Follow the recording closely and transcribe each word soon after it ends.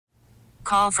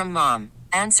Call from mom.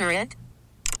 Answer it.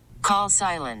 Call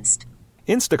silenced.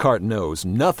 Instacart knows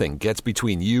nothing gets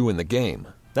between you and the game.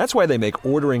 That's why they make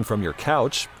ordering from your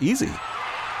couch easy.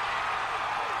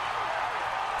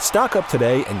 Stock up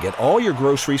today and get all your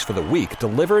groceries for the week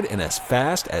delivered in as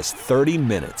fast as 30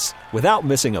 minutes without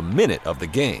missing a minute of the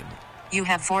game. You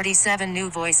have 47 new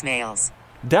voicemails.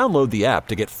 Download the app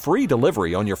to get free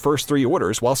delivery on your first 3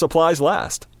 orders while supplies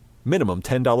last. Minimum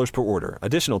 $10 per order.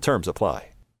 Additional terms apply.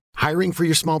 Hiring for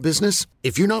your small business?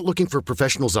 If you're not looking for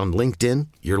professionals on LinkedIn,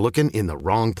 you're looking in the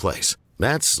wrong place.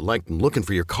 That's like looking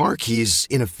for your car keys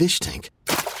in a fish tank.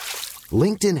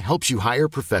 LinkedIn helps you hire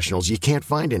professionals you can't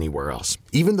find anywhere else,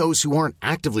 even those who aren't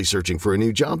actively searching for a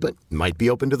new job but might be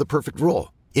open to the perfect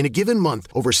role. In a given month,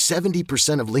 over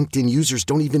 70% of LinkedIn users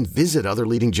don't even visit other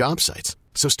leading job sites.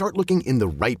 So start looking in the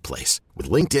right place. With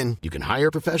LinkedIn, you can hire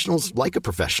professionals like a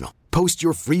professional. Post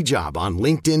your free job on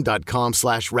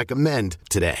linkedin.com/recommend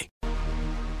today.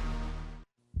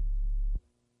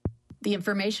 The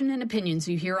information and opinions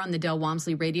you hear on the Del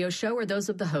Walmsley radio show are those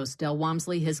of the host, Del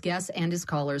Walmsley, his guests, and his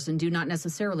callers, and do not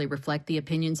necessarily reflect the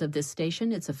opinions of this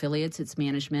station, its affiliates, its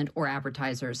management, or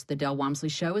advertisers. The Del Walmsley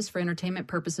show is for entertainment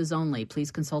purposes only. Please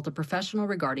consult a professional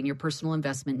regarding your personal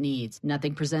investment needs.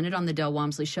 Nothing presented on the Del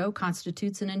Walmsley show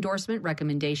constitutes an endorsement,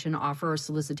 recommendation, offer, or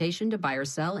solicitation to buy or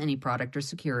sell any product or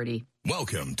security.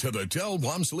 Welcome to the Del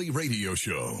Walmsley radio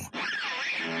show.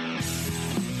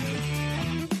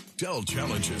 Del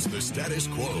challenges the status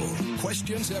quo,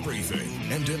 questions everything,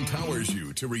 and empowers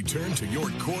you to return to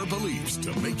your core beliefs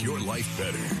to make your life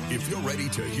better. If you're ready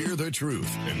to hear the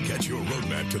truth and get your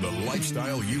roadmap to the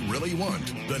lifestyle you really want,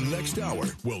 the next hour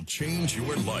will change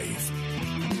your life.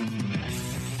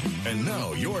 And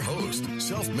now, your host,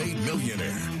 self-made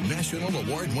millionaire, national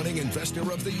award-winning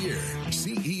investor of the year,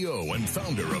 CEO and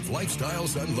founder of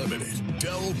Lifestyles Unlimited,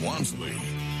 Del Walmsley.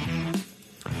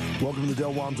 Welcome to the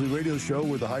Del Walmsley Radio Show,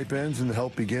 where the hype ends and the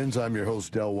help begins. I'm your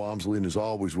host, Del Walmsley, and as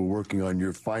always, we're working on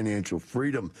your financial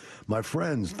freedom. My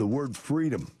friends, the word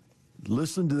freedom.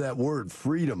 Listen to that word,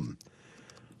 freedom.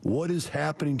 What is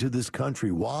happening to this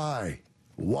country? Why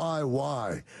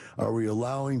are we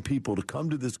allowing people to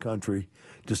come to this country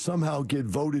to somehow get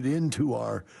voted into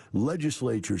our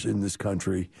legislatures in this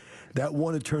country that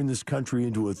want to turn this country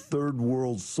into a third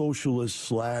world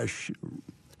socialist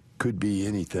 / could be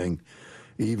anything,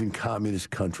 even communist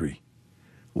country?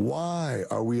 Why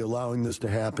are we allowing this to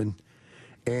happen?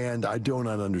 And I do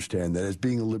not understand that. As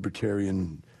being a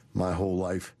libertarian my whole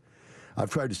life,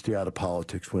 I've tried to stay out of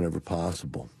politics whenever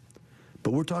possible.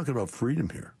 But we're talking about freedom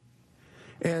here.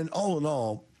 And all in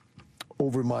all,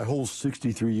 over my whole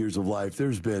 63 years of life,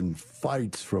 there's been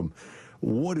fights from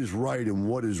what is right and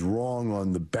what is wrong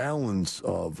on the balance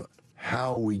of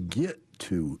how we get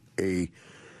to a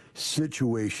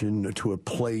situation, to a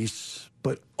place.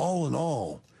 But all in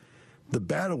all, the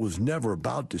battle was never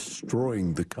about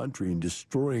destroying the country and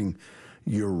destroying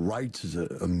your rights as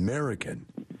an American,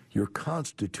 your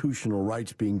constitutional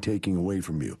rights being taken away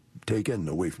from you,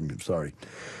 sorry.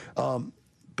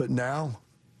 But now,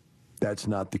 that's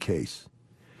not the case.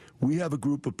 We have a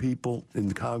group of people in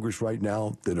the Congress right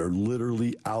now that are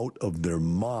literally out of their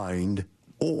mind,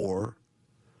 or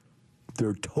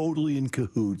they're totally in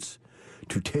cahoots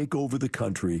to take over the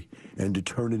country and to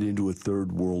turn it into a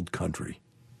third world country.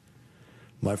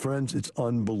 My friends, it's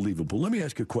unbelievable. Let me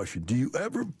ask you a question. Did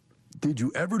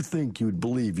you ever think you'd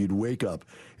wake up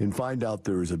and find out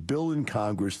there is a bill in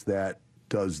Congress that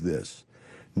does this?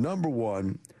 Number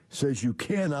one, says you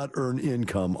cannot earn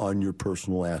income on your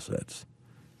personal assets.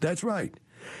 That's right.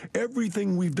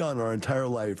 Everything we've done our entire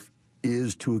life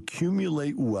is to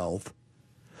accumulate wealth,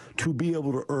 to be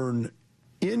able to earn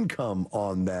income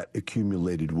on that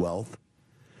accumulated wealth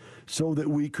so that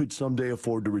we could someday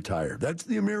afford to retire. That's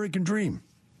the American dream.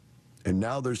 And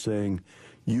now they're saying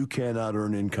you cannot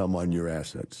earn income on your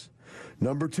assets.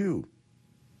 Number two,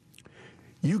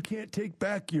 you can't take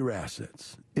back your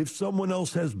assets. If someone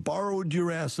else has borrowed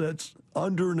your assets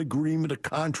under an agreement, a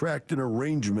contract, an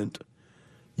arrangement,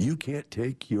 you can't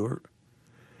take your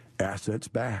assets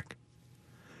back.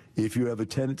 If you have a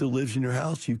tenant that lives in your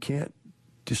house, you can't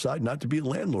decide not to be a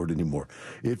landlord anymore.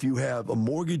 If you have a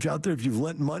mortgage out there, if you've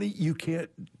lent money, you can't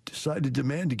decide to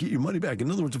demand to get your money back. In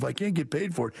other words, if I can't get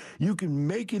paid for it, you can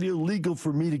make it illegal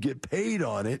for me to get paid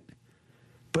on it,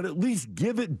 but at least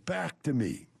give it back to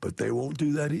me. But they won't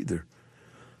do that either.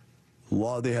 The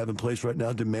law they have in place right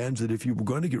now demands that if you were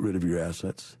going to get rid of your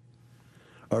assets,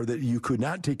 or that you could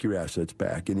not take your assets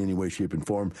back in any way, shape, and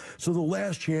form. So the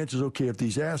last chance is, okay, if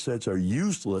these assets are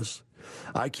useless,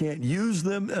 I can't use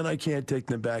them and I can't take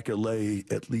them back, at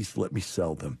least let me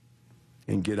sell them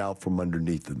and get out from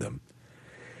underneath of them.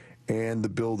 And the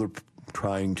bill they're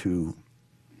trying to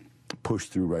push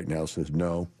through right now says,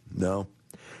 no,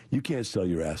 you can't sell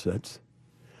your assets.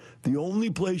 The only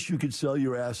place you could sell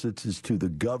your assets is to the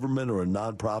government or a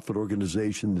nonprofit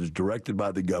organization that is directed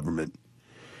by the government,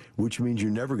 which means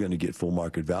you're never going to get full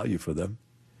market value for them,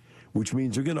 which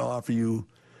means they're going to offer you,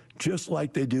 just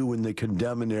like they do when they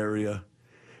condemn an area,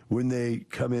 when they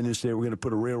come in and say, we're going to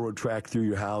put a railroad track through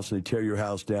your house, and they tear your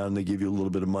house down, and they give you a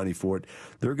little bit of money for it.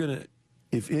 They're going to,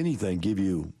 if anything, give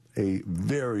you a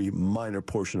very minor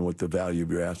portion of what the value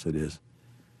of your asset is.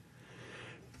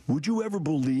 Would you ever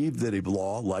believe that a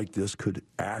law like this could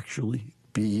actually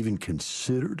be even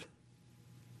considered?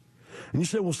 And you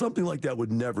say, well, something like that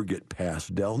would never get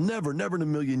passed, Del. Never in a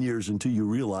million years, until you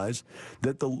realize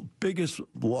that the biggest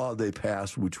law they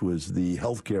passed, which was the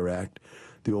Health Care Act,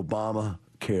 the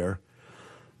Obamacare,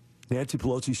 Nancy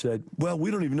Pelosi said, well,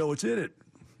 we don't even know what's in it.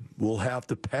 We'll have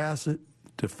to pass it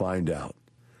to find out.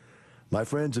 My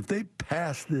friends, if they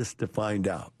pass this to find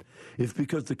out, if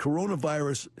because the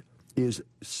coronavirus is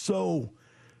so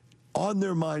on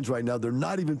their minds right now, they're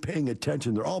not even paying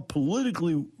attention. They're all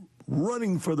politically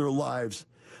running for their lives.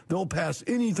 They'll pass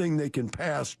anything they can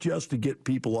pass just to get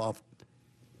people off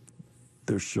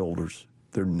their shoulders,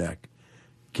 their neck,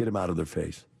 get them out of their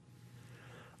face.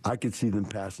 I could see them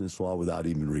passing this law without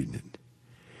even reading it.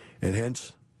 And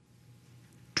hence,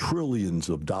 trillions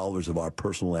of dollars of our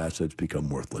personal assets become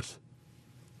worthless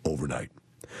overnight.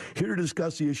 Here to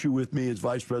discuss the issue with me is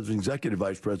Executive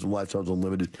Vice President of Life Sounds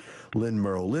Unlimited, Lynn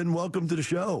Murrow. Lynn, welcome to the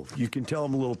show. You can tell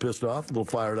I'm a little pissed off, a little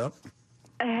fired up.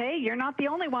 Hey, you're not the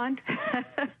only one.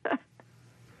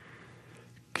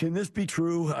 Can this be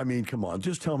true? I mean, come on,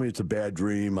 just tell me it's a bad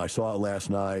dream. I saw it last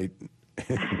night.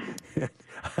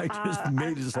 I just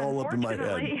made this all up in my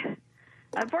head.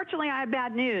 Unfortunately, I have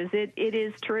bad news. It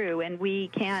is true, and we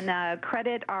can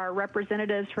credit our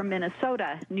representatives from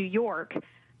Minnesota, New York,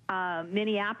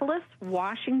 Minneapolis,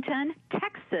 Washington,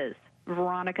 Texas,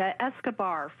 Veronica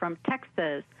Escobar from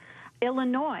Texas,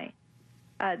 Illinois.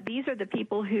 These are the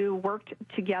people who worked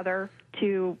together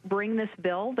to bring this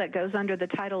bill that goes under the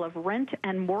title of Rent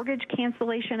and Mortgage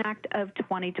Cancellation Act of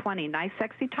 2020. Nice,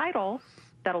 sexy title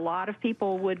that a lot of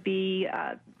people would be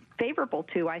favorable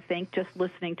to, I think, just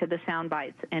listening to the sound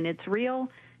bites. And it's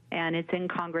real, and it's in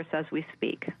Congress as we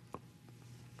speak.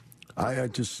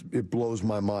 It blows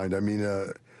my mind. I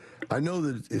mean, I know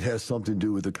that it has something to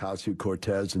do with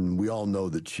Ocasio-Cortez, and we all know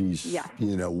that she's,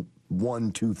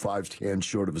 1, 2, 5 hands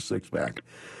short of a six-pack.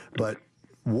 But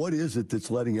what is it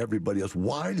that's letting everybody else?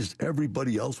 Why does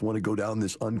everybody else want to go down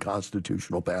this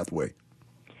unconstitutional pathway?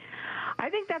 I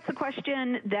think that's a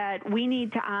question that we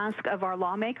need to ask of our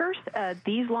lawmakers.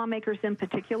 These lawmakers in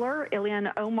particular,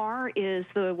 Ilhan Omar is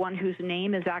the one whose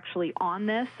name is actually on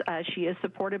this. She is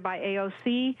supported by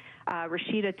AOC,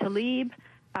 Rashida Tlaib,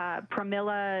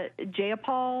 Pramila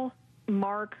Jayapal,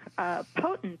 Mark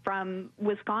Poten from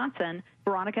Wisconsin,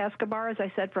 Veronica Escobar, as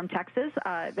I said, from Texas.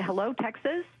 Hello,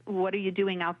 Texas. What are you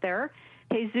doing out there?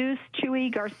 Jesus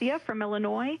Chuy Garcia from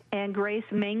Illinois, and Grace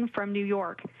Ming from New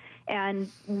York. And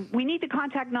we need to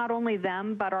contact not only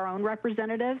them, but our own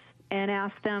representatives and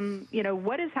ask them,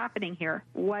 what is happening here?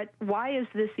 Why is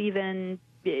this even,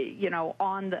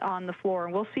 on the floor?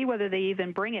 And we'll see whether they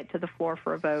even bring it to the floor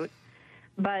for a vote.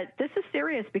 But this is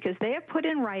serious because they have put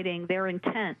in writing their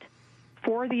intent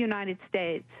for the United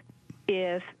States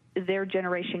if their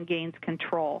generation gains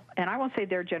control. And I won't say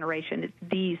their generation, it's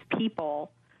these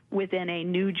people within a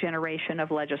new generation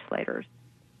of legislators.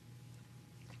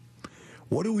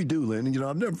 What do we do, Lynn?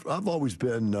 I've always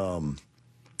been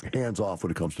hands off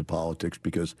when it comes to politics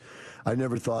because I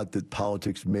never thought that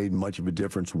politics made much of a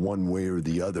difference one way or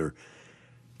the other.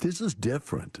 This is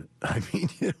different. I mean,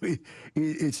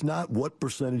 it's not what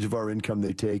percentage of our income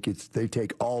they take. They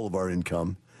take all of our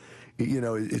income.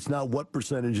 It's not what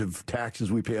percentage of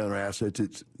taxes we pay on our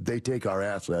assets. They take our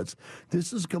assets.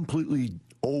 This is a completely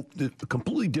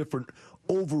different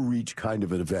overreach kind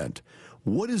of an event.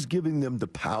 What is giving them the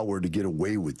power to get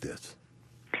away with this?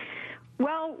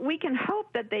 Well, we can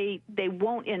hope that they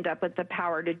won't end up with the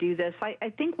power to do this.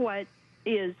 I think what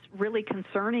is really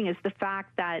concerning is the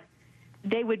fact that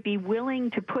they would be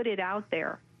willing to put it out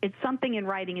there. It's something in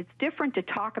writing. It's different to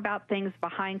talk about things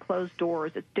behind closed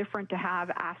doors. It's different to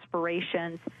have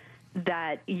aspirations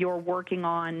that you're working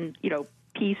on,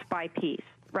 piece by piece,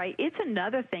 right? It's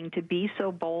another thing to be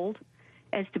so bold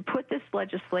as to put this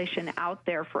legislation out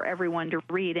there for everyone to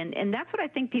read. And that's what I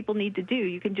think people need to do.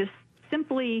 You can just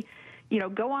simply,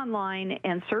 go online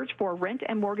and search for Rent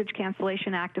and Mortgage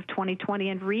Cancellation Act of 2020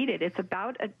 and read it. It's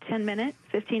about a 10-minute,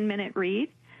 15-minute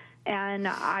read. And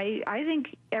I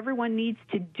think everyone needs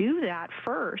to do that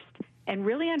first and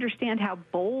really understand how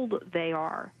bold they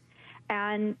are.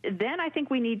 And then I think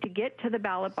we need to get to the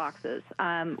ballot boxes,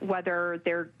 whether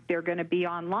they're going to be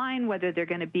online, whether they're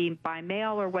going to be by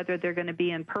mail, or whether they're going to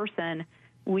be in person.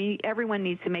 Everyone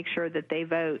needs to make sure that they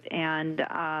vote and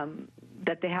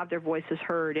that they have their voices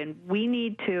heard. And we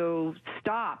need to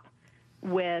stop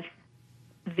with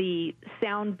the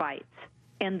sound bites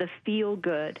and the feel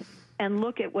good and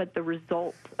look at what the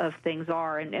results of things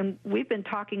are. And we've been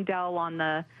talking, Del,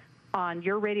 on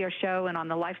your radio show and on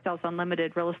the Lifestyles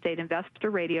Unlimited Real Estate Investor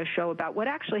radio show about what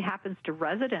actually happens to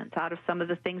residents out of some of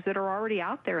the things that are already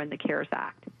out there in the CARES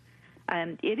Act.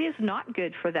 And it is not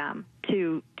good for them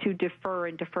to defer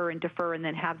and defer and defer and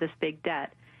then have this big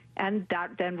debt. And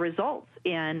that then results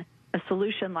in a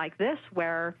solution like this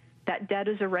where that debt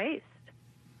is erased.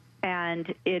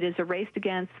 And it is erased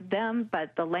against them,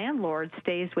 but the landlord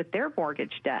stays with their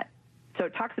mortgage debt. So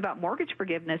it talks about mortgage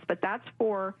forgiveness, but that's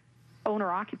for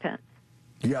owner-occupants.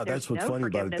 Yeah, that's what's funny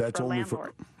about it. That's only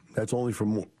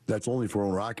for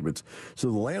owner-occupants.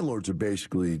 So the landlords are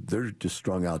they're just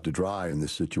strung out to dry in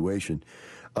this situation.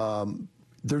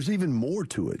 There's even more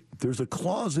to it. There's a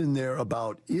clause in there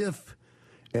about if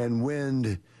and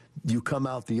when you come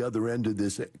out the other end of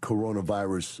this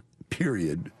coronavirus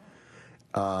period,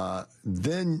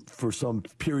 then for some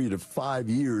period of 5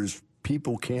 years,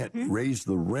 people can't raise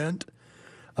the rent.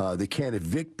 They can't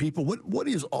evict people. What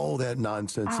is all that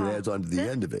nonsense that adds on to the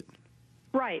end of it?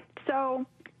 Right. So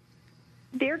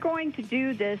they're going to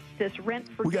do this rent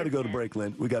forgiveness. We got to go to break,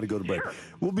 Lynn. We got to go to break. Sure.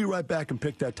 We'll be right back and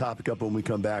pick that topic up when we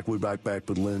come back. We'll be back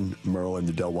with Lynn Murrow and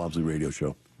the Del Walmsley Radio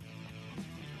Show.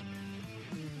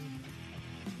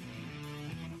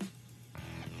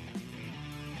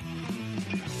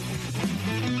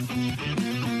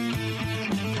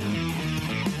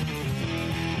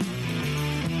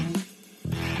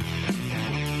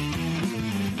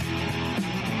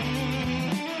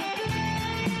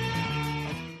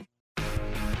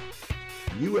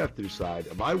 You have to decide,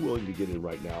 am I willing to get in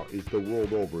right now? Is the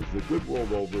world over? Is the good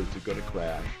world over? Is it going to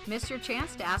crash? Miss your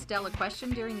chance to ask Del a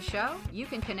question during the show? You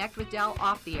can connect with Del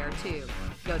off the air, too.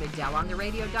 Go to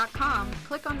DelOnTheRadio.com,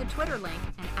 click on the Twitter link,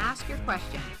 and ask your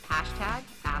question.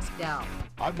 #AskDel.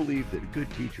 I believe that a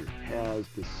good teacher has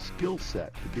the skill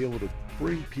set to be able to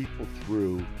bring people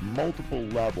through multiple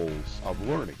levels of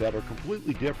learning that are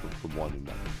completely different from one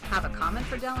another. Have a comment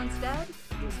for Del instead?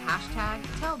 Use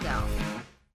 #TellDel.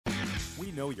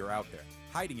 We know you're out there,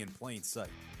 hiding in plain sight,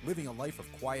 living a life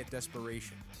of quiet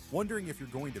desperation, wondering if you're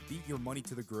going to beat your money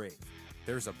to the grave.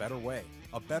 There's a better way,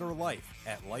 a better life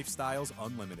at Lifestyles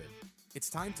Unlimited.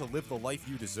 It's time to live the life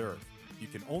you deserve. You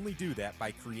can only do that by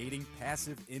creating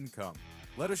passive income.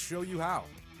 Let us show you how.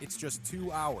 It's just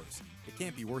 2 hours. It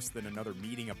can't be worse than another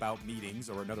meeting about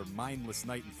meetings or another mindless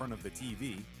night in front of the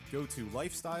TV. Go to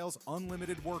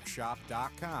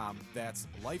lifestylesunlimitedworkshop.com. That's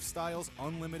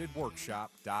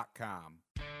lifestylesunlimitedworkshop.com.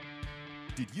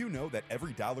 Did you know that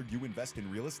every dollar you invest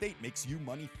in real estate makes you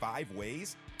money 5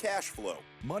 ways? Cash flow,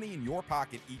 money in your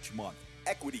pocket each month.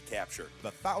 Equity capture,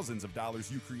 the thousands of dollars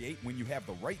you create when you have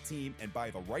the right team and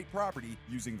buy the right property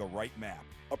using the right map.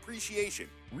 Appreciation,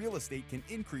 real estate can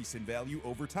increase in value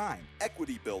over time.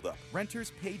 Equity buildup,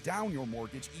 renters pay down your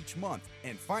mortgage each month.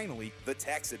 And finally, the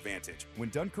tax advantage. When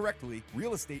done correctly,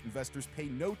 real estate investors pay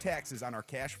no taxes on our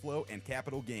cash flow and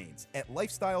capital gains. At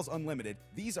Lifestyles Unlimited,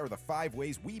 these are the 5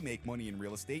 ways we make money in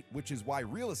real estate, which is why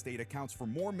real estate accounts for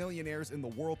more millionaires in the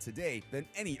world today than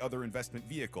any other investment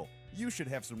vehicle. You should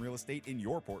have some real estate in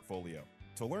your portfolio.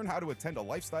 To learn how to attend a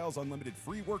Lifestyles Unlimited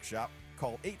free workshop,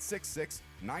 call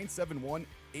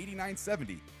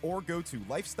 866-971-8970 or go to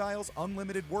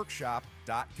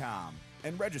lifestylesunlimitedworkshop.com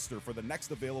and register for the next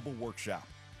available workshop.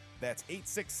 That's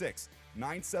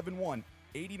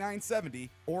 866-971-8970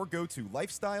 or go to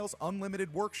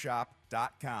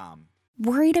lifestylesunlimitedworkshop.com.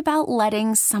 Worried about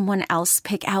letting someone else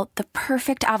pick out the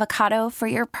perfect avocado for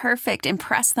your perfect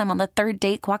impress them on the third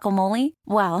date guacamole?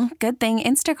 Well, good thing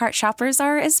Instacart shoppers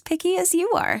are as picky as you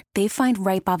are. They find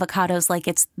ripe avocados like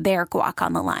it's their guac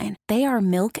on the line. They are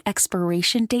milk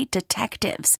expiration date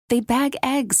detectives. They bag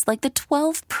eggs like the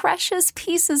 12 precious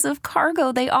pieces of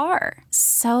cargo they are.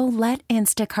 So let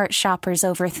Instacart shoppers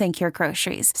overthink your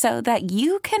groceries so that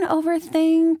you can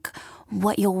overthink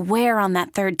what you'll wear on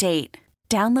that third date.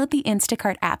 Download the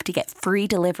Instacart app to get free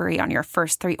delivery on your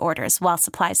first 3 orders while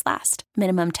supplies last.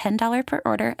 Minimum $10 per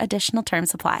order. Additional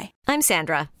terms apply. I'm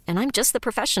Sandra, and I'm just the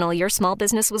professional your small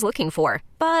business was looking for.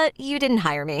 But you didn't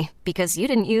hire me because you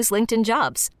didn't use LinkedIn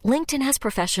Jobs. LinkedIn has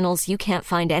professionals you can't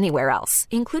find anywhere else,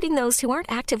 including those who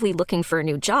aren't actively looking for a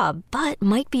new job, but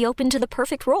might be open to the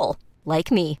perfect role,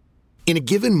 like me. In a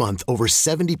given month, over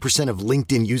 70% of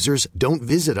LinkedIn users don't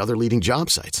visit other leading job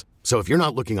sites. So if you're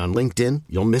not looking on LinkedIn,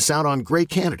 you'll miss out on great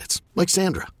candidates like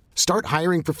Sandra. Start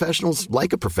hiring professionals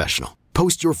like a professional.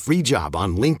 Post your free job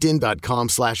on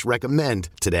linkedin.com/recommend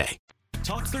today.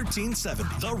 Talk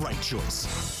 1370, the right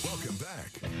choice. Welcome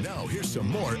back. Now here's some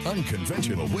more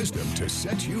unconventional wisdom to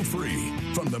set you free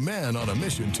from the man on a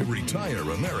mission to retire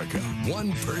America,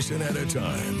 one person at a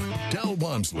time, Del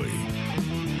Walmsley.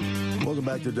 Welcome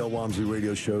back to the Del Walmsley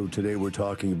Radio Show. Today we're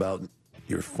talking about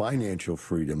your financial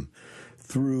freedom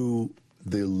through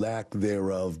the lack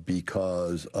thereof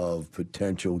because of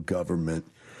potential government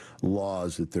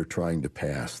laws that they're trying to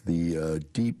pass. The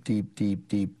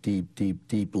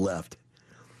deep left,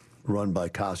 run by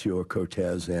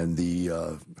Ocasio-Cortez and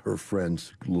her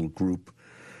friends, little group,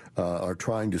 are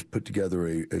trying to put together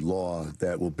a law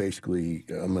that will basically,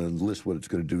 I'm going to list what it's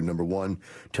going to do. Number one,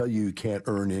 tell you can't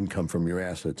earn income from your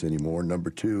assets anymore. Number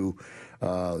two,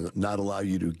 not allow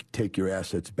you to take your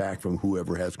assets back from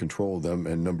whoever has control of them.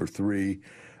 And number three,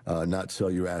 not sell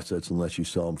your assets unless you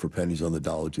sell them for pennies on the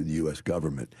dollar to the U.S.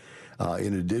 government.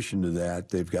 In addition to that,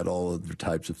 they've got all other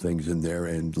types of things in there.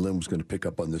 And Lynn was going to pick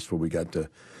up on this before we had to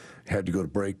go to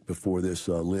break before this.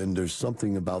 Lynn, there's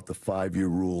something about the 5-year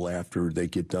rule after they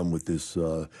get done with this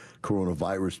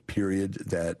coronavirus period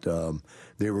that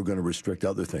they were going to restrict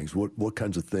other things. What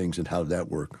kinds of things and how did that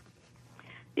work?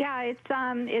 Yeah,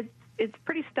 it's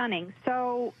pretty stunning.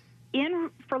 So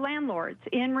for landlords,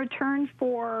 in return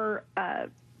for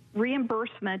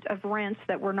reimbursement of rents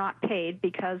that were not paid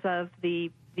because of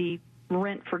the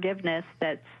rent forgiveness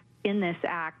that's in this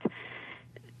act,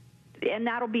 and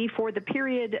that'll be for the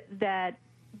period that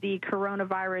the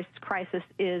coronavirus crisis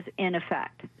is in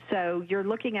effect. So you're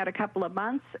looking at a couple of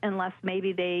months, unless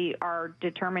maybe they are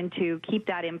determined to keep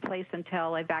that in place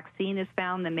until a vaccine is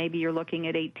found, then maybe you're looking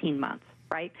at 18 months,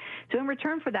 right? So in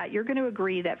return for that, you're going to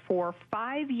agree that for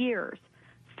 5 years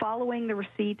following the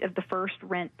receipt of the first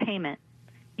rent payment,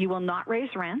 you will not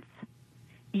raise rents.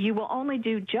 You will only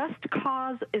do just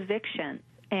cause evictions.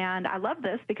 And I love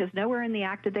this because nowhere in the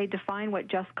act did they define what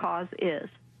just cause is.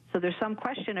 So there's some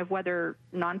question of whether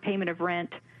non-payment of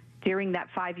rent during that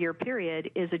 5-year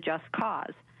period is a just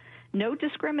cause. No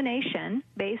discrimination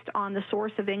based on the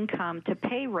source of income to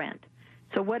pay rent.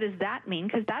 So what does that mean?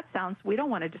 Because that sounds, we don't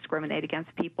want to discriminate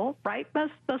against people, right?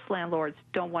 Most landlords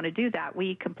don't want to do that.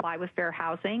 We comply with fair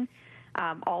housing,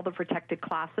 all the protected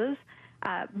classes.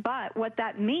 But what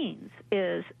that means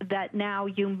is that now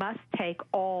you must take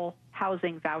all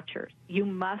housing vouchers. You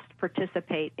must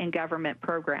participate in government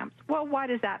programs. Well, why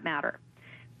does that matter?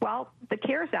 Well, the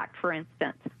CARES Act, for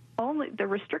instance, only the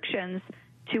restrictions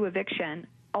to eviction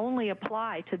only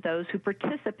apply to those who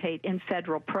participate in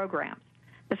federal programs.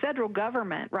 The federal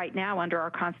government right now under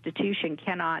our Constitution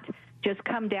cannot just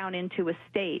come down into a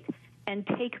state and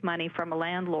take money from a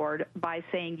landlord by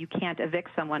saying you can't evict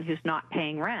someone who's not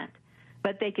paying rent.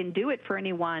 But they can do it for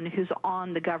anyone who's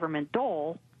on the government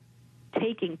dole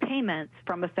taking payments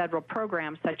from a federal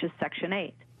program such as Section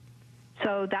 8.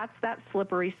 So that's that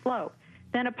slippery slope.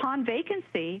 Then upon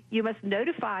vacancy, you must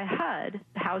notify HUD,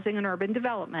 Housing and Urban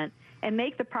Development, and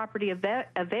make the property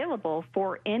available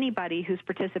for anybody who's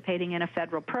participating in a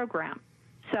federal program.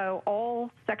 So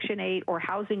all Section 8 or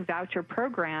housing voucher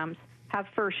programs have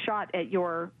first shot at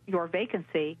your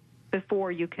vacancy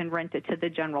before you can rent it to the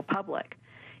general public.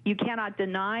 You cannot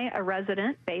deny a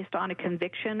resident based on a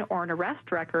conviction or an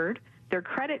arrest record, their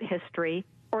credit history,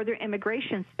 or their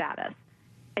immigration status,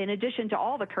 in addition to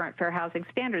all the current fair housing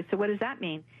standards. So what does that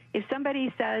mean? If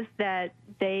somebody says that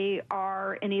they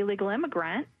are an illegal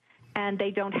immigrant and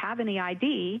they don't have any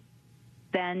ID,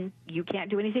 then you can't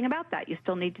do anything about that. You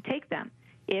still need to take them.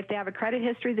 If they have a credit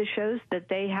history that shows that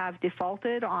they have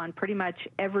defaulted on pretty much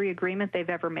every agreement they've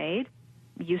ever made,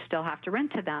 you still have to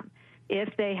rent to them.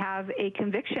 If they have a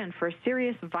conviction for a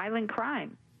serious violent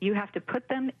crime, you have to put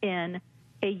them in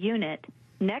a unit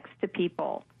next to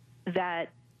people that,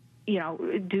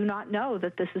 do not know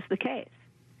that this is the case.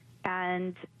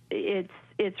 And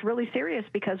it's really serious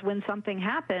because when something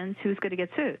happens, who's going to get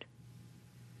sued?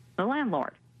 The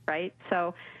landlord, right?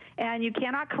 So, and you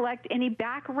cannot collect any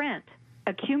back rent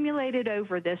accumulated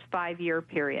over this 5-year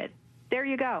period. There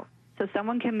you go. So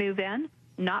someone can move in,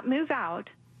 not move out,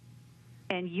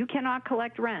 and you cannot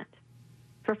collect rent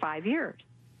for 5 years.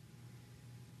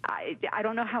 I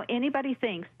don't know how anybody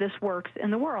thinks this works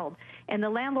in the world. And the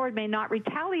landlord may not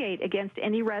retaliate against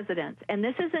any residents. And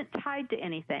this isn't tied to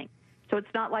anything. So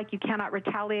it's not like you cannot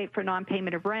retaliate for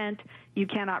non-payment of rent. You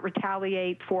cannot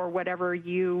retaliate for whatever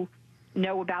you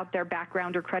know about their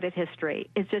background or credit history.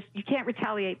 It's just you can't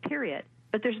retaliate, period.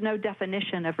 But there's no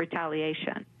definition of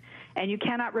retaliation. And you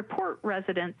cannot report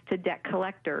residents to debt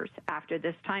collectors after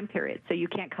this time period. So you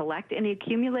can't collect any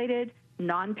accumulated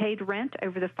non-paid rent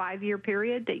over the 5-year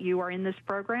period that you are in this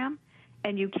program,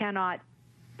 and you cannot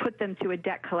put them to a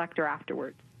debt collector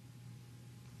afterwards.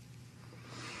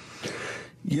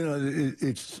 You know,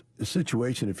 it's a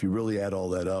situation, if you really add all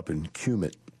that up and cum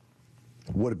it,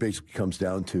 what it basically comes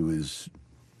down to is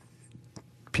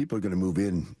people are going to move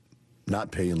in,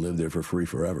 not pay, and live there for free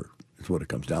forever. Is what it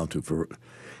comes down to.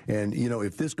 And, you know,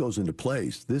 if this goes into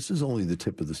place, this is only the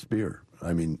tip of the spear.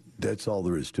 I mean, that's all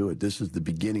there is to it. This is the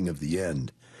beginning of the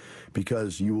end,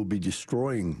 because you will be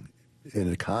destroying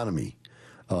an economy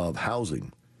of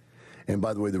housing. And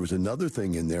by the way, there was another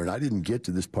thing in there, and I didn't get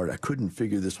to this part. I couldn't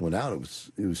figure this one out.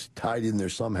 It was tied in there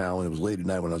somehow, and it was late at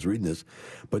night when I was reading this.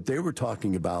 But they were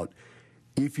talking about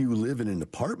if you live in an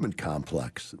apartment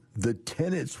complex, the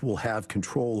tenants will have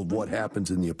control of what happens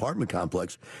in the apartment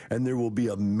complex, and there will be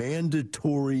a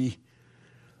mandatory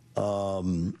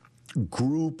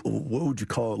group, what would you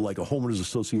call it, like a homeowners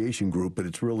association group, but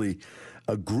it's really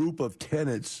a group of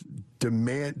tenants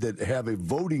that have a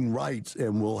voting rights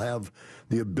and will have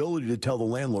the ability to tell the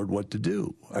landlord what to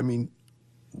do. I mean,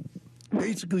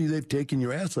 basically they've taken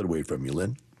your asset away from you,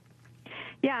 Lynn.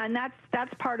 Yeah, and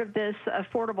that's part of this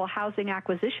Affordable Housing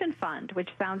Acquisition Fund, which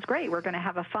sounds great. We're going to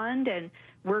have a fund, and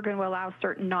we're going to allow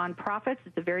certain nonprofits.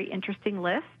 It's a very interesting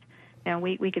list. And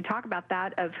we could talk about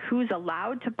that, of who's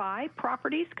allowed to buy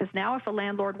properties, because now if a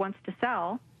landlord wants to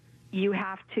sell, you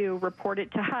have to report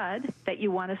it to HUD that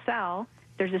you want to sell.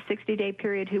 There's a 60-day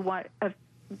period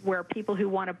where people who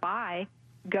want to buy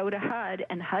go to HUD,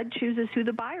 and HUD chooses who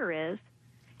the buyer is.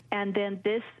 And then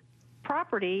this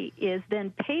property is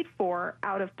then paid for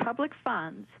out of public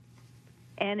funds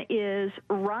and is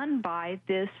run by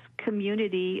this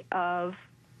community of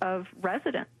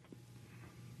residents.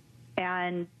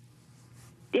 And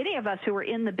any of us who are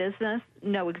in the business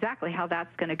know exactly how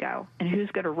that's going to go and who's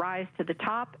going to rise to the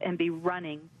top and be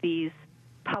running these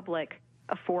public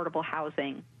affordable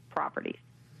housing properties.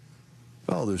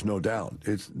 Oh, there's no doubt.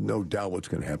 It's no doubt what's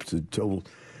going to happen.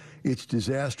 It's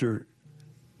disaster.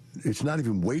 It's not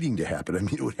even waiting to happen. I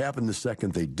mean, it would happen the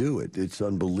second they do it. It's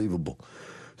unbelievable.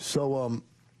 So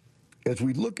as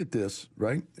we look at this,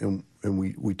 right, and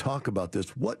we talk about this,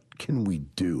 what can we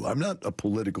do? I'm not a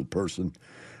political person.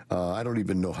 I don't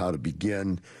even know how to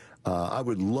begin. I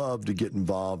would love to get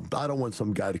involved. I don't want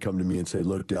some guy to come to me and say,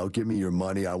 "Look, Del, give me your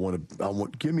money.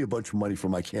 Give me a bunch of money for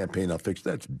my campaign. I'll fix."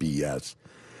 That's BS.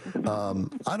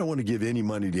 I don't want to give any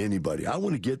money to anybody. I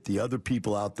want to get the other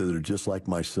people out there that are just like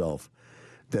myself,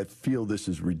 that feel this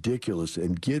is ridiculous,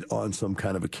 and get on some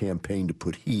kind of a campaign to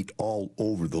put heat all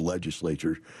over the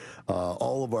legislature,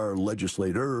 all of our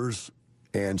legislators,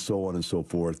 and so on and so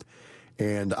forth.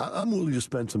 And I'm willing to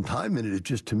spend some time in it. It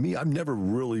just, to me, I've never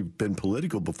really been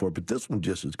political before, but this one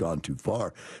just has gone too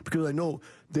far, because I know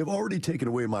they've already taken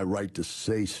away my right to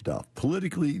say stuff.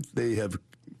 Politically, they have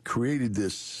created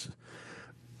this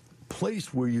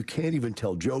place where you can't even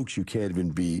tell jokes, you can't even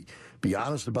be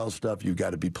honest about stuff, you've got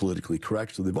to be politically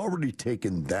correct. So they've already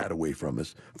taken that away from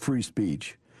us, free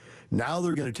speech. Now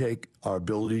they're going to take our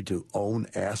ability to own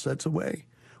assets away.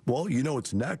 Well, you know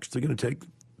what's next? They're going to take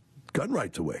gun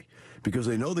rights away, because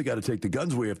they know they got to take the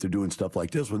guns away if they're doing stuff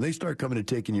like this. When they start coming and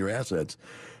taking your assets,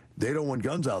 they don't want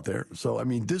guns out there. So, I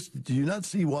mean, do you not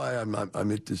see why I'm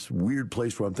at this weird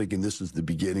place where I'm thinking this is the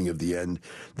beginning of the end?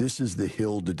 This is the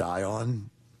hill to die on?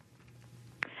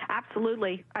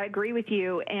 Absolutely. I agree with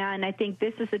you. And I think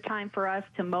this is the time for us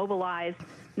to mobilize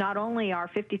not only our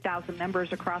 50,000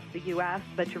 members across the U.S.,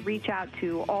 but to reach out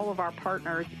to all of our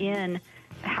partners in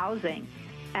housing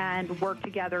and work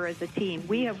together as a team.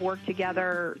 We have worked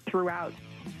together throughout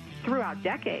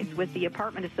decades with the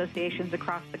apartment associations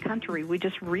across the country. We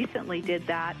just recently did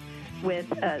that with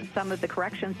some of the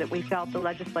corrections that we felt the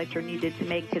legislature needed to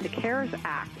make to the CARES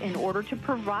Act in order to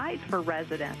provide for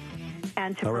residents.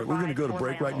 And to all right, we're going to go to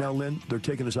break landlords. right now, Lynn. They're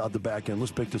taking us out the back end.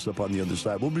 Let's pick this up on the other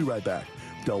side. We'll be right back.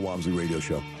 Del Walmsley Radio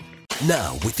Show.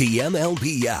 Now, with the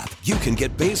MLB app, you can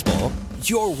get baseball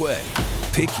your way.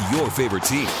 Pick your favorite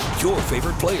team, your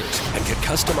favorite players, and get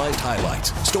customized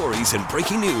highlights, stories, and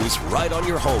breaking news right on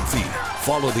your home feed.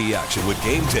 Follow the action with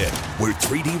Game 10, where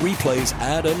 3D replays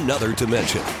add another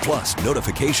dimension. Plus,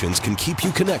 notifications can keep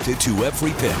you connected to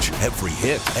every pitch, every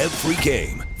hit, every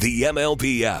game. The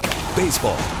MLB app.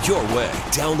 Baseball your way.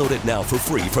 Download it now for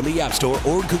free from the App Store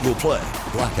or Google Play.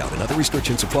 Blackout and other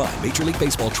restrictions apply. Major League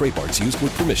Baseball trademarks used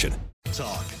with permission.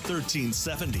 Talk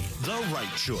 1370, the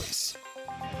right choice.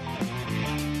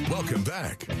 Welcome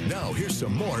back. Now here's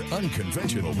some more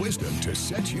unconventional wisdom to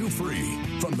set you free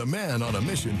from the man on a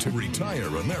mission to retire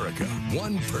America,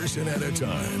 one person at a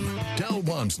time, Del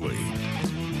Walmsley.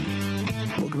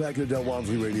 Well, Welcome back to the Del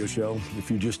Walmsley Radio Show. If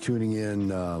you're just tuning in,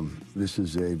 this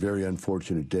is a very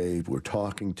unfortunate day. We're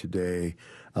talking today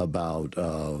about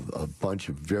a bunch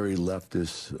of very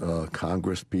leftist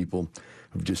Congress people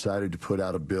who've decided to put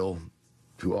out a bill,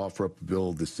 to offer up a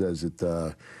bill that says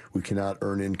that we cannot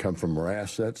earn income from our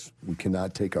assets. We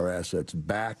cannot take our assets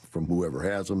back from whoever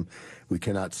has them. We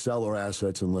cannot sell our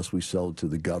assets unless we sell it to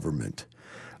the government.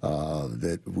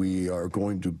 That we are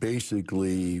going to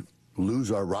basically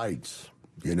lose our rights,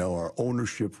 our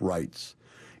ownership rights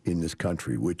in this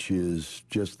country, which is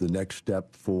just the next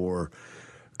step for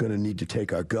going to need to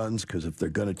take our guns, because if they're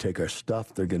going to take our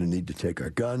stuff, they're going to need to take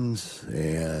our guns,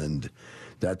 and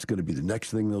that's going to be the next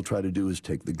thing they'll try to do, is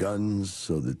take the guns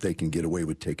so that they can get away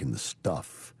with taking the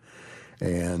stuff.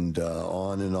 And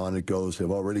on it goes. They've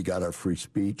already got our free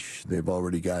speech. They've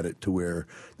already got it to where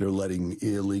they're letting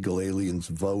illegal aliens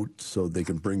vote so they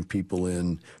can bring people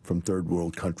in from third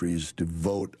world countries to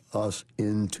vote us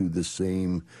into the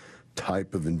same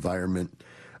type of environment.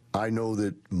 I know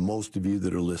that most of you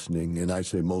that are listening, and I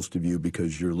say most of you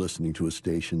because you're listening to a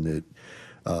station that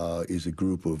is a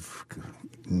group of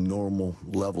normal,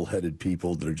 level-headed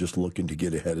people that are just looking to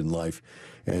get ahead in life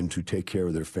and to take care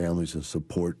of their families and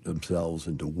support themselves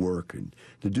and to work and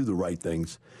to do the right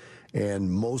things.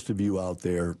 And most of you out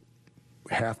there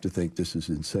have to think this is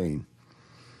insane.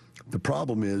 The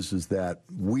problem is that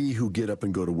we who get up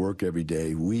and go to work every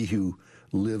day, we who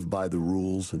live by the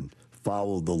rules and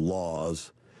follow the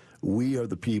laws, we are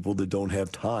the people that don't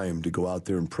have time to go out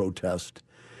there and protest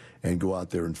and go out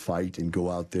there and fight and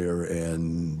go out there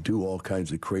and do all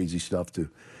kinds of crazy stuff to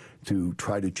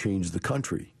try to change the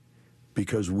country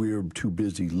because we're too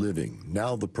busy living.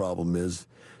 Now the problem is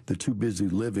the too busy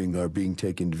living are being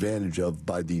taken advantage of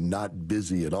by the not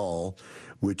busy at all,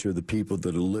 which are the people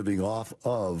that are living off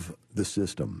of the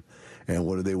system. And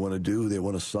what do they want to do? They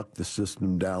want to suck the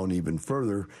system down even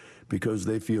further because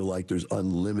they feel like there's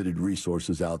unlimited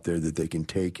resources out there that they can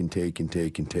take and take and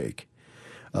take and take.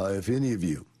 If any of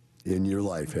you in your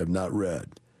life have not read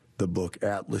the book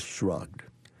Atlas Shrugged,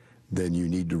 then you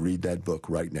need to read that book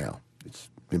right now. It's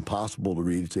impossible to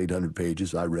read. It's 800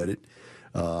 pages. I read it.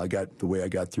 The way I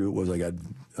got through it was I got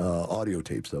audio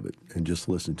tapes of it and just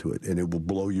listened to it. And it will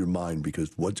blow your mind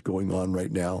because what's going on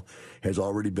right now has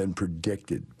already been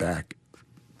predicted back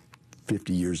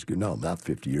 50 years ago. No, not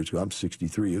 50 years ago. I'm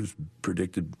 63. It was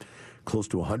predicted close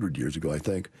to 100 years ago, I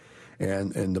think.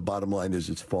 And the bottom line is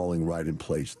it's falling right in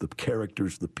place. The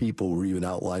characters, the people were even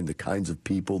outlined. The kinds of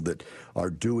people that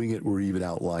are doing it were even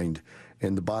outlined.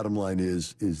 And the bottom line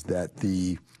is that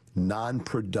the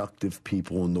non-productive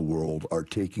people in the world are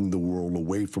taking the world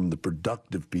away from the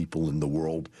productive people in the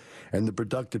world. And the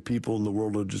productive people in the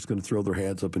world are just going to throw their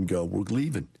hands up and go, we're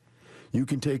leaving. You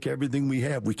can take everything we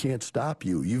have. We can't stop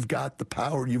you. You've got the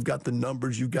power. You've got the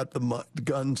numbers. You've got the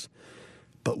guns.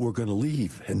 But we're going to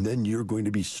leave, and then you're going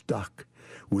to be stuck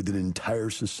with an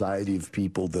entire society of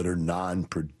people that are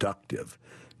non-productive.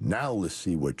 Now let's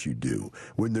see what you do.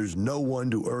 When there's no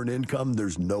one to earn income,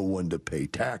 there's no one to pay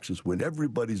taxes. When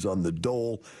everybody's on the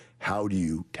dole, how do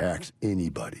you tax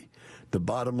anybody? The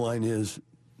bottom line is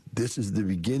this is the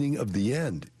beginning of the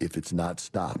end if it's not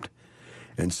stopped.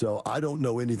 And so I don't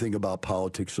know anything about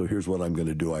politics, so here's what I'm going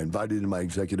to do. I invited in my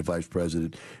executive vice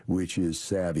president, which is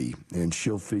savvy, and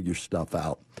she'll figure stuff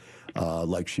out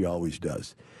like she always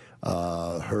does.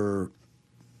 Her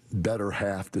better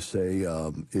half to say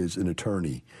is an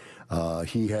attorney.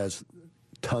 He has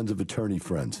tons of attorney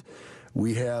friends.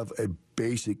 We have a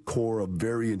basic core of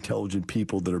very intelligent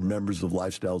people that are members of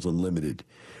Lifestyles Unlimited.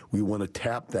 We want to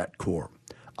tap that core.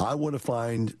 I want to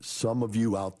find some of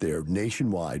you out there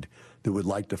nationwide that would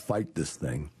like to fight this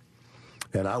thing,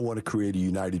 and I want to create a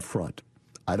united front.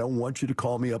 I don't want you to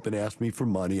call me up and ask me for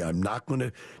money. I'm not going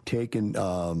to take and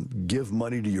give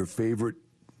money to your favorite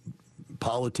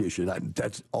politician.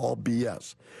 That's all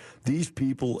BS. These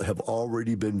people have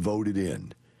already been voted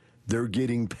in. They're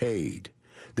getting paid.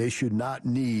 They should not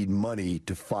need money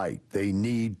to fight. They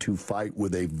need to fight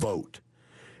with a vote.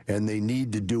 And they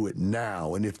need to do it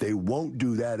now. And if they won't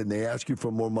do that and they ask you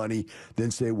for more money, then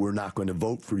say, we're not going to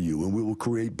vote for you. And we will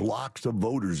create blocks of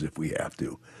voters if we have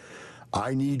to.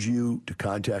 I need you to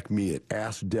contact me at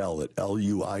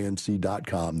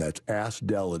AskDell@LUINC.com. That's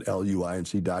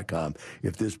AskDell@LUINC.com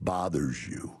if this bothers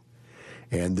you.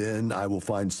 And then I will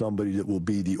find somebody that will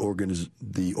be the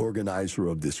organizer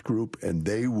of this group, and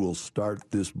they will start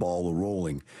this ball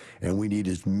rolling. And we need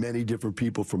as many different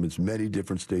people from as many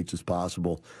different states as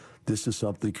possible. This is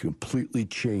something to completely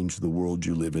change the world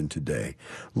you live in today.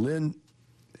 Lynn,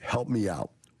 help me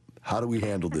out. How do we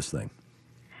handle this thing?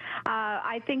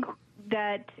 I think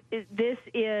that this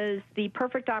is the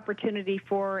perfect opportunity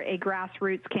for a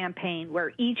grassroots campaign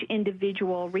where each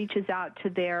individual reaches out to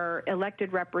their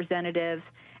elected representatives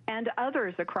and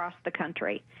others across the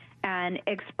country and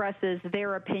expresses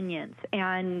their opinions.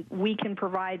 And we can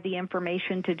provide the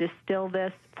information to distill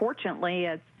this. Fortunately,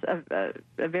 it's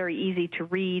a very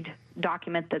easy-to-read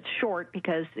document that's short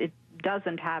because it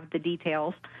doesn't have the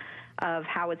details of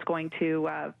how it's going to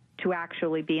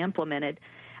actually be implemented.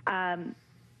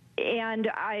 And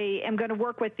I am going to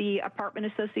work with the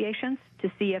apartment associations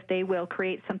to see if they will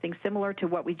create something similar to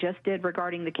what we just did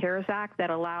regarding the CARES Act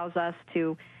that allows us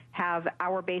to have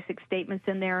our basic statements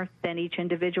in there. Then each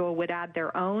individual would add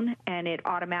their own, and it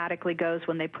automatically goes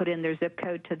when they put in their zip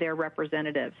code to their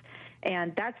representatives.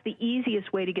 And that's the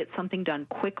easiest way to get something done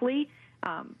quickly.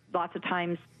 Lots of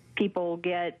times people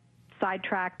get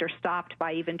sidetracked or stopped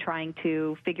by even trying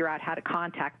to figure out how to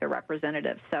contact their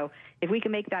representatives. So if we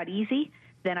can make that easy,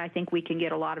 then I think we can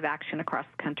get a lot of action across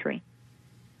the country.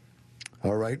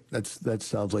 All right. That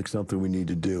sounds like something we need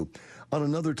to do. On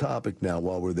another topic now,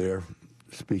 while we're there,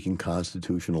 speaking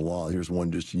constitutional law, here's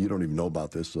one just, you don't even know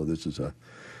about this, so this is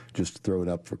just throw it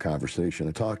up for conversation.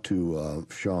 I talked to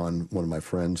Sean, one of my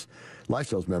friends,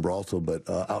 Lifestyles member also, but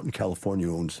out in California,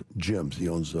 owns gyms. He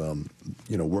owns,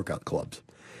 workout clubs.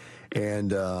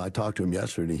 And I talked to him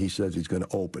yesterday. He says he's going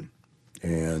to open.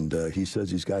 And he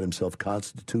says he's got himself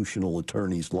constitutional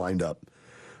attorneys lined up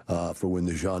for when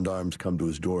the gendarmes come to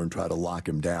his door and try to lock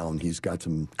him down. He's got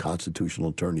some constitutional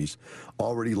attorneys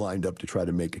already lined up to try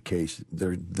to make a case.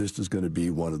 This is going to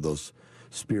be one of those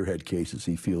spearhead cases.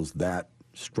 He feels that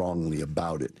strongly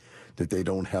about it, that they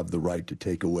don't have the right to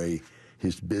take away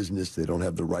his business. They don't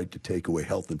have the right to take away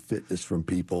health and fitness from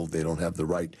people. They don't have the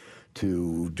right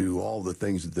to do all the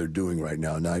things that they're doing right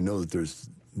now. Now, I know that there's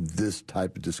this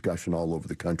type of discussion all over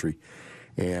the country.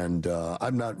 And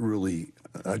I'm not really,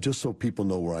 just so people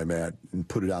know where I'm at and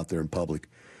put it out there in public,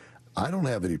 I don't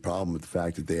have any problem with the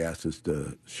fact that they asked us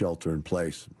to shelter in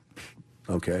place.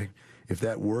 Okay? If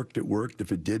that worked, it worked.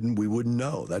 If it didn't, we wouldn't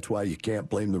know. That's why you can't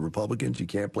blame the Republicans. You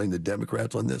can't blame the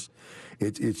Democrats on this.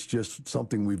 It's just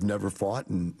something we've never fought,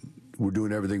 and we're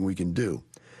doing everything we can do.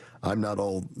 I'm not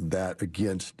all that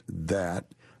against that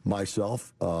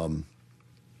myself.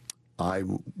 I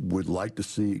would like to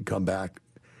see it come back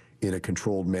in a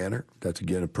controlled manner. That's,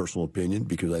 again, a personal opinion,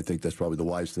 because I think that's probably the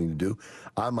wise thing to do.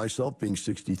 I myself, being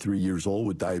 63 years old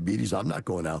with diabetes, I'm not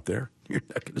going out there. You're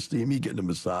not going to see me getting a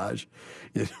massage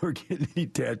or getting any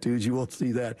tattoos. You won't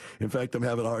see that. In fact, I'm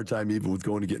having a hard time even with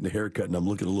going to getting a haircut, and I'm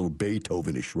looking a little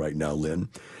Beethoven-ish right now, Lynn.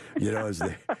 You know, as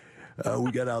they...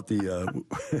 we got out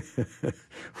the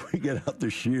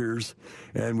shears,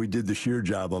 and we did the shear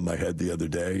job on my head the other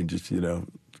day, and just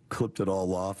clipped it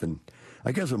all off. And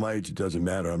I guess at my age it doesn't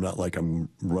matter. I'm not like I'm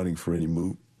running for any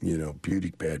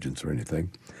beauty pageants or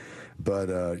anything. But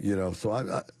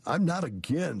so I'm not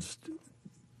against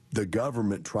the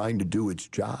government trying to do its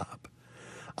job.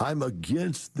 I'm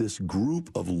against this group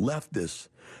of leftists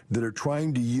that are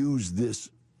trying to use this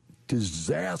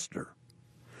disaster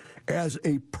as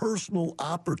a personal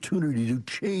opportunity to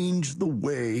change the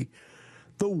way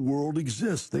the world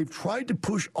exists. They've tried to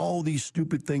push all these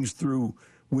stupid things through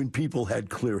when people had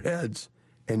clear heads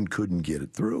and couldn't get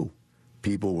it through.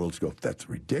 People will just go, that's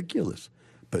ridiculous.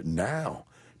 But now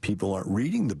people aren't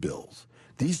reading the bills.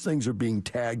 These things are being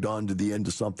tagged on to the end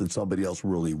of something somebody else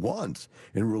really wants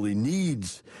and really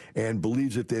needs and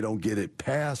believes if they don't get it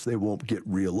passed, they won't get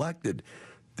reelected.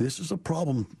 This is a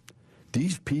problem.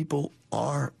 These people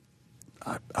are,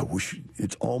 I wish,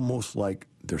 it's almost like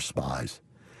they're spies.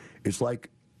 It's like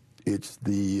it's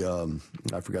the,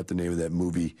 I forgot the name of that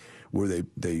movie where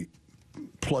they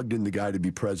plugged in the guy to be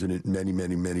president many,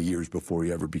 many, many years before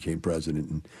he ever became president.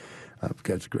 And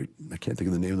that's great. I can't think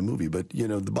of the name of the movie. But,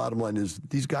 the bottom line is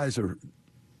these guys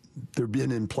they're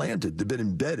being implanted. They've been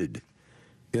embedded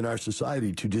in our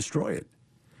society to destroy it.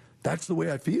 That's the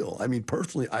way I feel. I mean,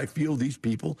 personally, I feel these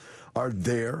people are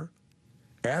there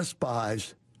as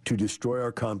spies to destroy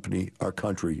our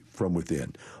country from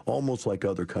within. Almost like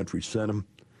other countries sent them.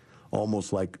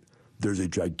 Almost like there's a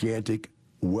gigantic,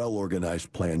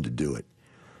 well-organized plan to do it.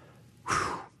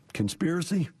 Whew.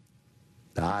 Conspiracy?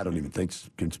 I don't even think it's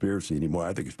conspiracy anymore.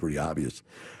 I think it's pretty obvious.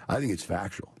 I think it's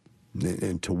factual.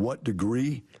 And to what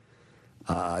degree?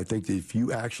 I think that if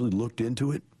you actually looked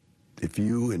into it,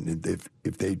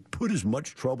 if they put as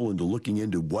much trouble into looking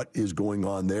into what is going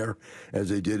on there as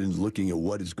they did in looking at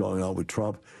what is going on with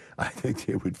Trump, I think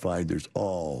they would find there's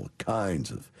all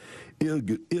kinds of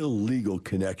illegal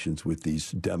connections with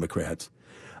these Democrats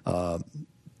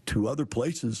to other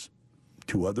places,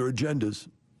 to other agendas,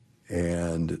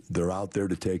 and they're out there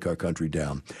to take our country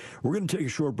down. We're going to take a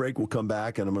short break. We'll come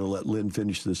back, and I'm going to let Lynn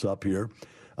finish this up here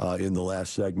in the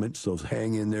last segment. So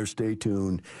hang in there. Stay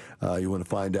tuned. You want to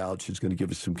find out. She's going to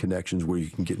give us some connections where you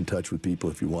can get in touch with people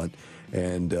if you want.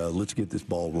 And let's get this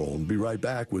ball rolling. Be right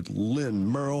back with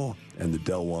Lynn Murrow and the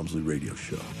Del Walmsley Radio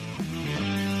Show.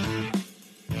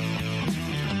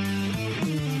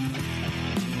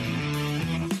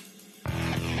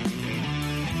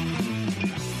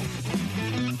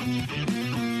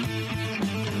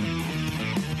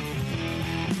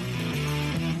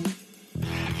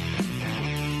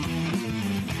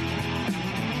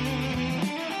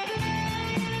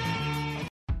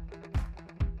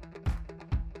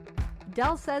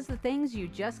 Del says the things you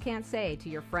just can't say to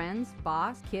your friends,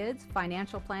 boss, kids,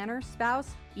 financial planner,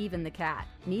 spouse, even the cat.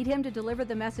 Need him to deliver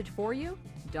the message for you?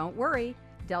 Don't worry.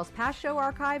 Del's past show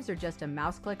archives are just a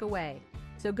mouse click away.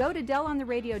 So go to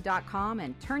DelOnTheRadio.com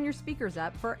and turn your speakers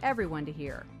up for everyone to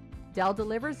hear. Del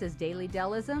delivers his daily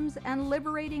Delisms and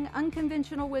liberating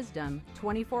unconventional wisdom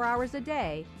 24 hours a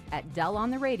day at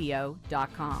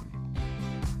DelOnTheRadio.com.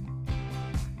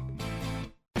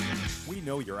 We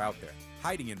know you're out there,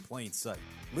 hiding in plain sight,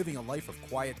 living a life of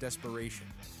quiet desperation,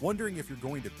 wondering if you're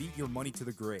going to beat your money to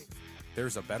the grave.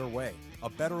 There's a better way, a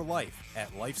better life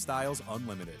at Lifestyles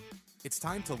Unlimited. It's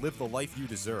time to live the life you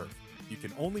deserve. You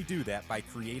can only do that by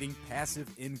creating passive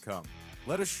income.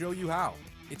 Let us show you how.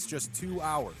 It's just 2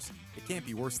 hours. It can't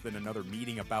be worse than another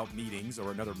meeting about meetings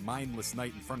or another mindless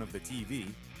night in front of the TV.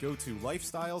 Go to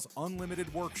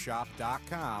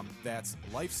lifestylesunlimitedworkshop.com. That's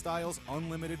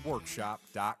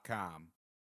lifestylesunlimitedworkshop.com.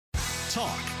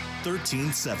 Talk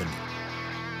 1370.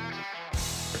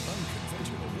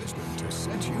 Unconventional wisdom to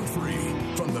set you free.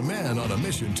 From the man on a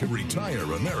mission to retire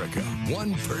America,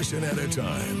 one person at a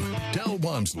time. Del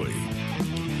Walmsley.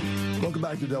 Welcome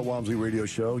back to Del Walmsley Radio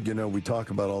Show. You know, we talk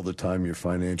about all the time your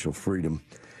financial freedom.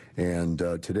 And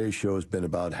today's show has been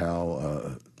about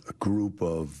how a group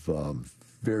of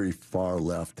very far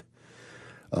left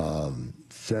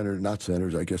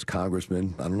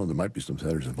congressmen, I don't know, there might be some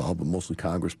senators involved, but mostly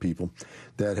Congress people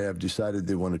that have decided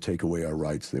they want to take away our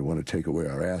rights. They want to take away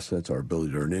our assets, our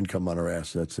ability to earn income on our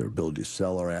assets, their ability to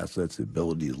sell our assets, the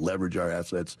ability to leverage our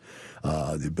assets,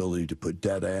 the ability to put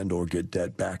debt and or get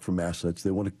debt back from assets.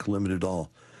 They want to limit it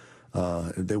all.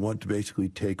 They want to basically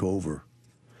take over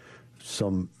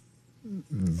some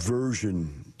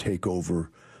version takeover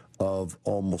of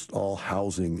almost all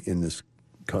housing in this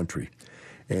country.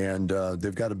 And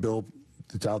they've got a bill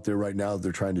that's out there right now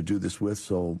they're trying to do this with,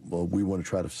 so we want to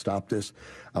try to stop this.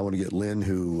 I want to get Lynn,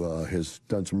 who has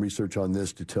done some research on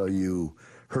this, to tell you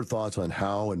her thoughts on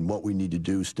how and what we need to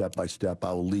do step by step.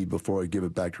 I will lead before I give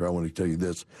it back to her. I want to tell you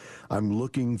this. I'm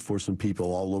looking for some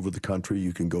people all over the country.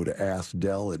 You can go to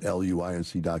AskDel at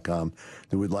LUINC.com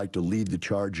that would like to lead the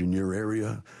charge in your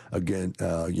area. Again,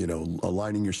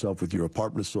 aligning yourself with your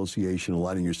apartment association,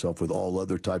 aligning yourself with all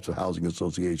other types of housing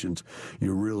associations,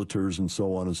 your realtors, and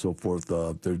so on and so forth.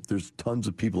 There's tons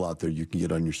of people out there you can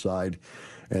get on your side.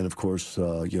 And, of course,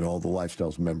 all the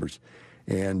Lifestyles members.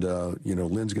 And,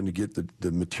 Lynn's going to get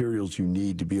the materials you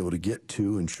need to be able to get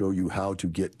to and show you how to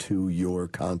get to your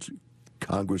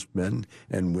congressmen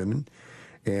and women.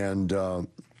 And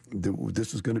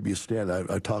this is going to be a stand.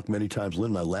 I talk many times,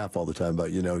 Lynn and I laugh all the time about,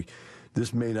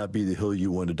 this may not be the hill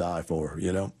you want to die for,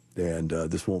 and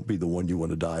this won't be the one you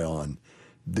want to die on.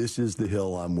 This is the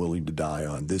hill I'm willing to die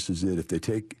on. This is it. If they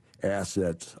take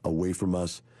assets away from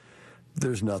us,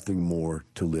 there's nothing more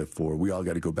to live for. We all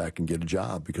got to go back and get a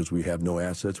job because we have no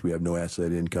assets. We have no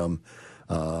asset income.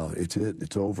 It's it.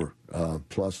 It's over.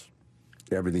 Plus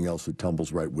everything else that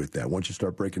tumbles right with that. Once you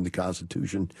start breaking the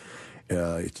Constitution,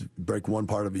 it's break one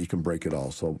part of it, you can break it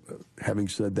all. So having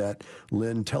said that,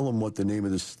 Lynn, tell them what the name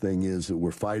of this thing is that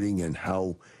we're fighting and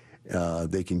how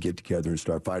they can get together and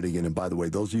start fighting it. And by the way,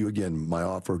 those of you, again, my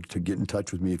offer to get in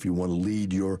touch with me if you want to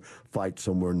lead your fight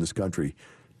somewhere in this country.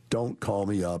 Don't call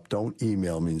me up. Don't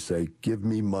email me and say, give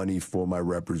me money for my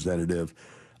representative.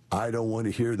 I don't want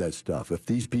to hear that stuff. If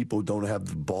these people don't have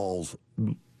the balls,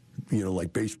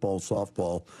 like baseball,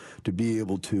 softball, to be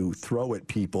able to throw at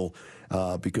people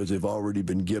because they've already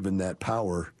been given that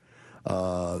power,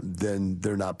 then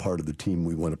they're not part of the team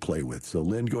we want to play with. So,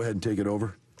 Lynn, go ahead and take it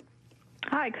over.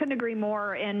 I couldn't agree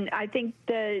more. And I think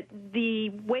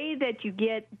the way that you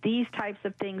get these types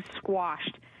of things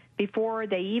squashed before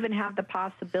they even have the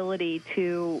possibility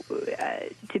to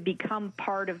become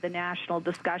part of the national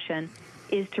discussion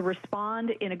is to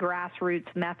respond in a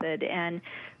grassroots method. And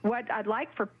what I'd like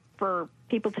for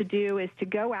people to do is to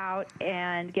go out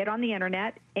and get on the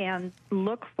internet and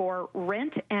look for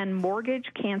Rent and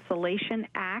Mortgage Cancellation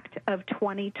Act of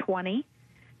 2020.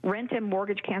 Rent and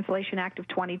Mortgage Cancellation Act of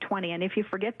 2020. And if you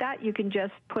forget that, you can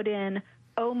just put in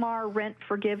Omar Rent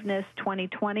Forgiveness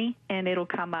 2020, and it'll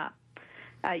come up.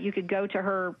 You could go to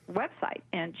her website,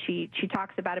 and she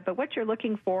talks about it. But what you're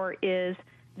looking for is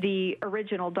the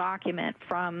original document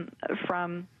from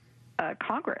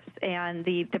Congress and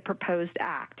the proposed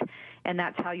act, and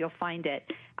that's how you'll find it.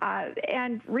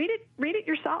 And read it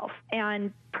yourself,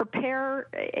 and prepare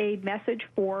a message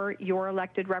for your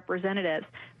elected representatives.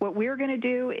 What we're going to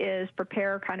do is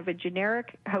prepare kind of a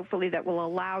generic, hopefully that will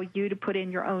allow you to put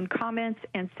in your own comments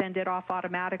and send it off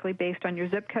automatically based on your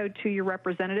zip code to your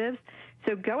representatives.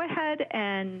 So go ahead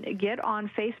and get on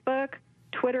Facebook,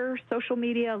 Twitter, social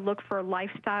media, look for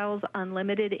Lifestyles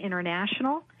Unlimited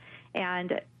International,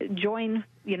 and join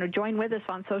with us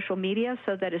on social media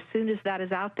so that as soon as that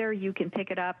is out there, you can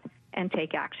pick it up and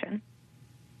take action.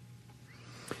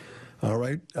 All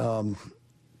right.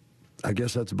 I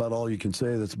guess that's about all you can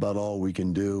say. That's about all we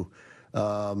can do.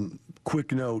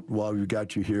 Quick note, while we've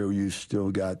got you here, you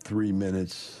still got 3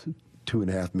 minutes,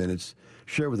 2.5 minutes.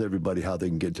 Share with everybody how they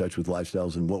can get in touch with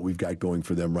Lifestyles and what we've got going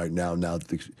for them right now that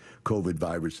the COVID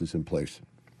virus is in place.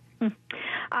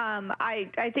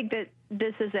 I think that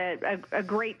this is a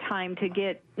great time to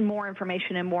get more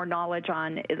information and more knowledge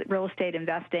on real estate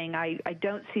investing. I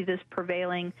don't see this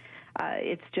prevailing.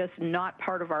 It's just not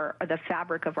part of the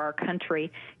fabric of our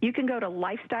country. You can go to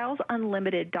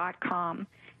lifestylesunlimited.com.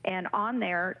 And on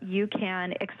there, you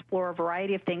can explore a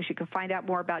variety of things. You can find out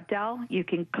more about Dell. You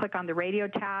can click on the radio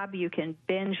tab. You can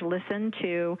binge listen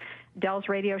to Dell's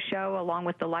radio show along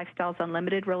with the Lifestyles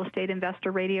Unlimited Real Estate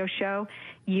Investor radio show.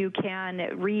 You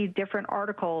can read different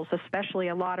articles, especially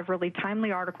a lot of really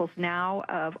timely articles now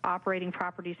of operating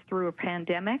properties through a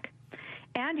pandemic.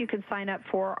 And you can sign up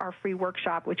for our free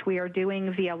workshop, which we are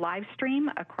doing via live stream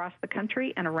across the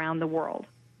country and around the world.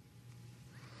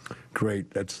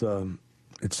 Great. That's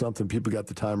it's something people got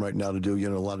the time right now to do. You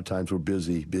know, a lot of times we're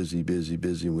busy, and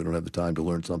we don't have the time to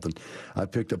learn something. I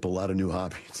picked up a lot of new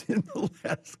hobbies in the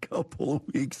last couple of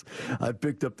weeks. I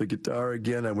picked up the guitar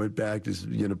again. I went back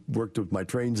to, worked with my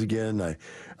trains again. I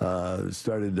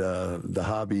started the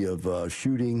hobby of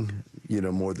shooting,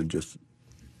 more than just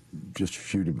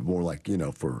shooting, but more like,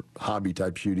 for hobby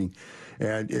type shooting.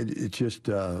 And it just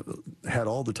had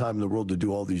all the time in the world to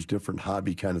do all these different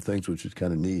hobby kind of things, which is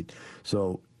kind of neat.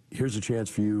 So here's a chance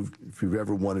for you, if you've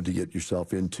ever wanted to get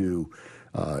yourself into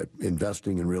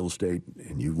investing in real estate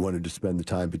and you wanted to spend the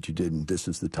time but you didn't, this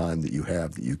is the time that you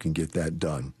have that you can get that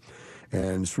done.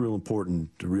 And it's real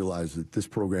important to realize that this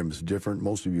program is different.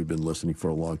 Most of you have been listening for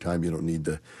a long time. You don't need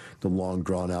the long,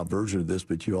 drawn-out version of this,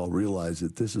 but you all realize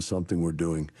that this is something we're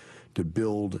doing to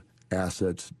build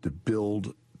assets, to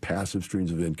build passive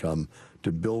streams of income,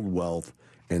 to build wealth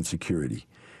and security.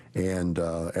 And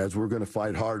as we're going to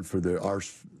fight hard for our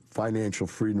financial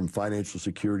freedom, financial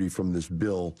security from this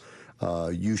bill,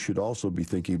 you should also be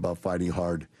thinking about fighting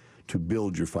hard to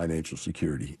build your financial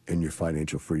security and your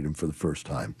financial freedom for the first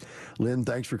time. Lynn,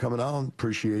 thanks for coming on.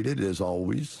 Appreciate it, as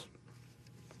always.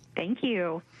 Thank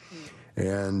you.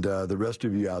 And the rest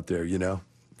of you out there,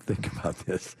 think about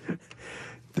this.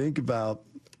 Think about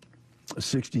a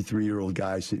 63-year-old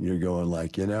guy sitting here going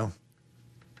like,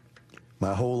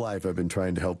 my whole life I've been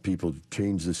trying to help people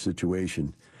change this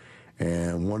situation.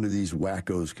 And one of these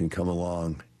wackos can come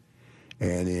along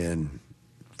and in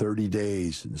 30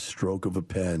 days, in the stroke of a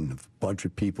pen, a bunch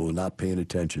of people not paying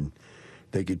attention,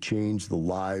 they could change the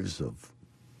lives of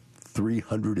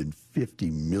 350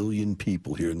 million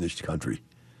people here in this country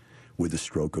with a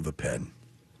stroke of a pen.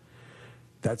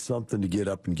 That's something to get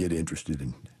up and get interested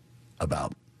in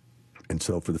about. And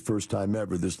so for the first time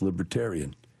ever, this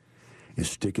libertarian is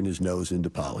sticking his nose into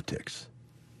politics.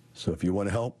 So if you want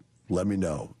to help, let me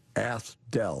know. Ask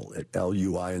Dell at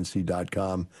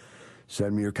luinc.com.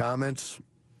 Send me your comments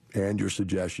and your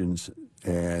suggestions,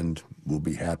 and we'll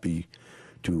be happy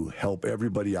to help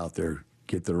everybody out there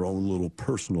get their own little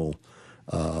personal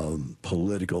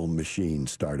political machine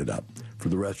started up. For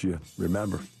the rest of you,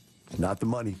 remember, it's not the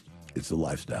money, it's the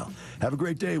lifestyle. Have a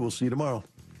great day. We'll see you tomorrow.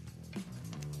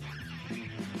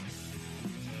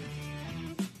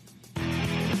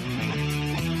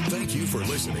 Thank you for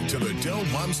listening to the Del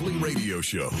Walmsley Radio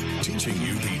Show, teaching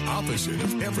you the opposite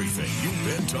of everything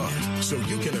you've been taught, so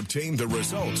you can obtain the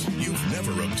results you've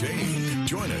never obtained.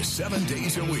 Join us 7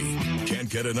 days a week. Can't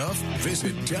get enough?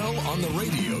 Visit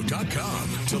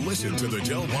DellOnTheRadio.com to listen to the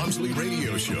Del Walmsley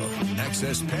Radio Show,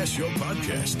 access past show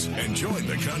podcasts, and join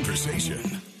the conversation.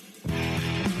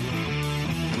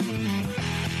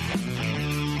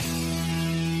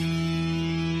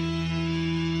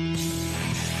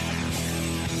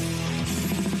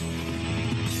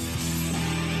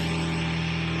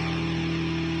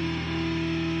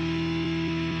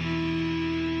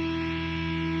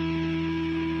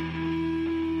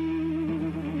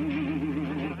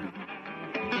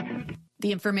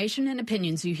 The information and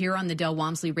opinions you hear on the Del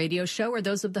Walmsley radio show are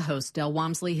those of the host, Del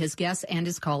Walmsley, his guests, and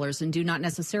his callers, and do not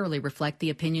necessarily reflect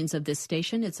the opinions of this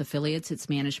station, its affiliates, its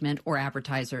management, or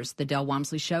advertisers. The Del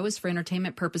Walmsley show is for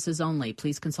entertainment purposes only.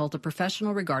 Please consult a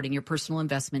professional regarding your personal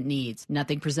investment needs.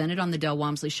 Nothing presented on the Del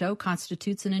Walmsley show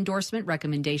constitutes an endorsement,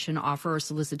 recommendation, offer, or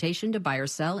solicitation to buy or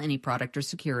sell any product or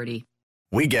security.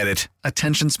 We get it.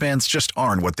 Attention spans just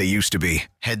aren't what they used to be.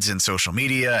 Heads in social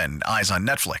media and eyes on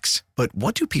Netflix. But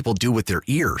what do people do with their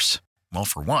ears? Well,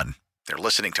 for one, they're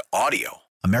listening to audio.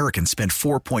 Americans spend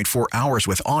 4.4 hours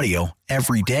with audio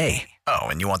every day. Oh,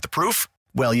 and you want the proof?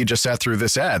 Well, you just sat through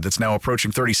this ad that's now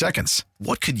approaching 30 seconds.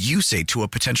 What could you say to a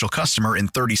potential customer in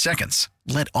 30 seconds?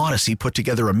 Let Odyssey put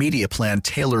together a media plan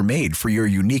tailor-made for your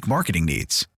unique marketing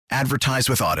needs. Advertise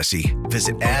with Odyssey.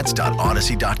 Visit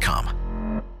ads.odyssey.com.